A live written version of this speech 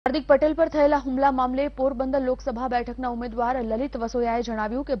हार्दिक पटेल पर थયેલા હુમલા મામલે પોરબંદર લોકસભા બેઠકના ઉમેદવાર લલિત વસોયાએ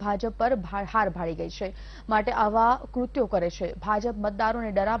જણાવ્યું કે ભાજપ પર હાર ભાળી ગઈ છે, માટે આવા કૃત્યો કરે છે। ભાજપ મતદારોને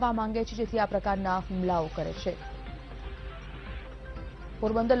ડરાવવા માંગે છે, જેથી આ પ્રકારના હુમલાઓ કરે છે।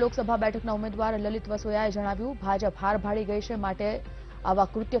 પોરબંદર લોકસભા બેઠકના ઉમેદવાર લલિત વસોયાએ જણાવ્યું, ભાજપ હાર ભાળી ગઈ છે, માટે આવા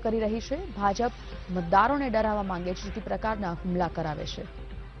કૃત્ય કરી રહી છે। ભાજપ મતદારોને ડરાવવા માંગે છે, જેથી પ્રકારના હુમલા કરાવે છે।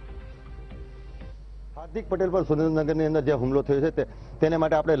 हार्दिक पटेल पर सुरेन्द्रनगर ની અંદર જે હુમલો થયો છે તેને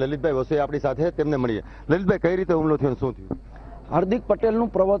માટે આપણે લલિતભાઈ વસોયા આપણી સાથે તેમને મળીએ। લલિતભાઈ, કઈ રીતે હુમલો થયો, શું થયું? हार्दिक पटेलનું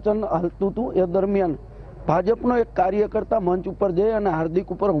પ્રવચન હાલતું હતું એ દરમિયાન ભાજપનો એક કાર્યકર્તા મંચ ઉપર જઈ અને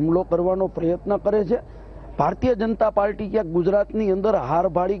હાર્દિક ઉપર હુમલો કરવાનો પ્રયત્ન કરે છે। ભારતીય જનતા પાર્ટી ક્યાંક ગુજરાતની અંદર હાર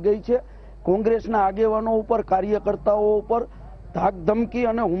ભાળી ગઈ છે। કોંગ્રેસના આગેવાનો ઉપર, કાર્યકર્તાઓ ઉપર ધાક ધમકી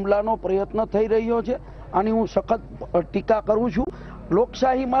અને હુમલાનો પ્રયત્ન થઈ રહ્યો છે। આની હું સખત ટીકા કરું છું।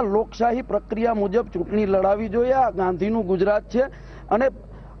 લોકશાહીમાં લોકશાહી પ્રક્રિયા મુજબ ચૂંટણી લડાવી જોઈએ। આ ગાંધીનું ગુજરાત છે અને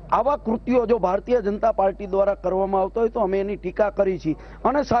આવા કૃત્યો જો ભારતીય જનતા પાર્ટી દ્વારા કરવામાં આવતા હોય તો અમે એની ટીકા કરી છે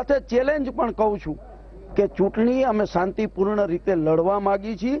અને સાથે ચેલેન્જ પણ કહું છું કે ચૂંટણી અમે શાંતિપૂર્ણ રીતે લડવા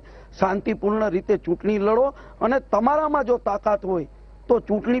માંગી છીએ। શાંતિપૂર્ણ રીતે ચૂંટણી લડો અને તમારામાં જો તાકાત હોય તો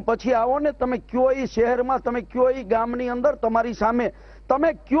ચૂંટણી પછી આવો ને, તમે કયો એ શહેરમાં, તમે કયો એ ગામની અંદર તમારી સામે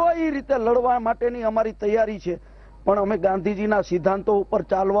તમે કયો એ રીતે લડવા માટેની અમારી તૈયારી છે। પણ અમે ગાંધીજીના સિદ્ધાંતો ઉપર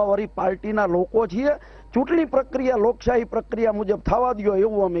ચાલવાવાળી પાર્ટીના લોકો છીએ। ચૂંટણી પ્રક્રિયા લોકશાહી પ્રક્રિયા મુજબ થવા દો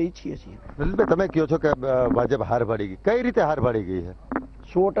એવું અમે ઈચ્છીએ છીએ। લલિતભાઈ, તમે કહો છો કે ભાજપ હાર ભાળી ગઈ, કઈ રીતે હાર ભાળી ગઈ છે?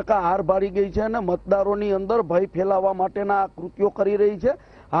 100% હાર ભાળી ગઈ છે અને મતદારોની અંદર ભય ફેલાવવા માટેના કૃત્યો કરી રહી છે।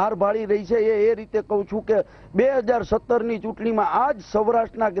 હાર ભાળી રહી છે એ રીતે કહું છું કે 2017ની ચૂંટણીમાં આજ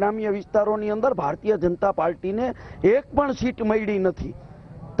સૌરાષ્ટ્રના ગ્રામ્ય વિસ્તારોની અંદર ભારતીય જનતા પાર્ટીને એક પણ સીટ મળી નથી।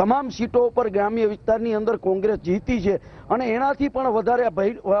 તમામ સીટો ઉપર ગ્રામ્ય વિસ્તારની અંદર કોંગ્રેસ જીતી છે અને એનાથી પણ વધારે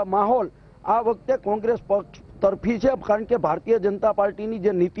માહોલ આ વખતે કોંગ્રેસ પક્ષ તરફી છે, કારણ કે ભારતીય જનતા પાર્ટીની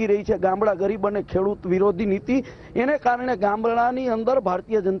જે નીતિ રહી છે ગામડા ગરીબ અને ખેડૂત વિરોધી નીતિ, એને કારણે ગામડાની અંદર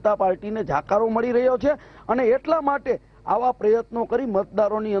ભારતીય જનતા પાર્ટીને જાકારો મળી રહ્યો છે અને એટલા માટે આવા પ્રયત્નો કરી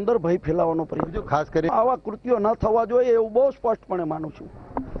મતદારોની અંદર ભય ફેલાવવાનો પ્રયત્ન, ખાસ કરી આવા કૃત્યો ન થવા જોઈએ એવું બહુ સ્પષ્ટપણે માનું છું।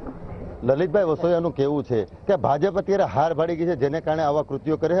 લલિતભાઈ વસોયાનું કહેવું છે કે ભાજપ અત્યારે હાર ભાળી ગઈ છે, જેને કારણે આવા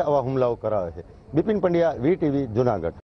કૃત્યો કરે છે, આવા હુમલાઓ કરાવે છે। બિપિન પંડ્યા, વીટીવી, જુનાગઢ।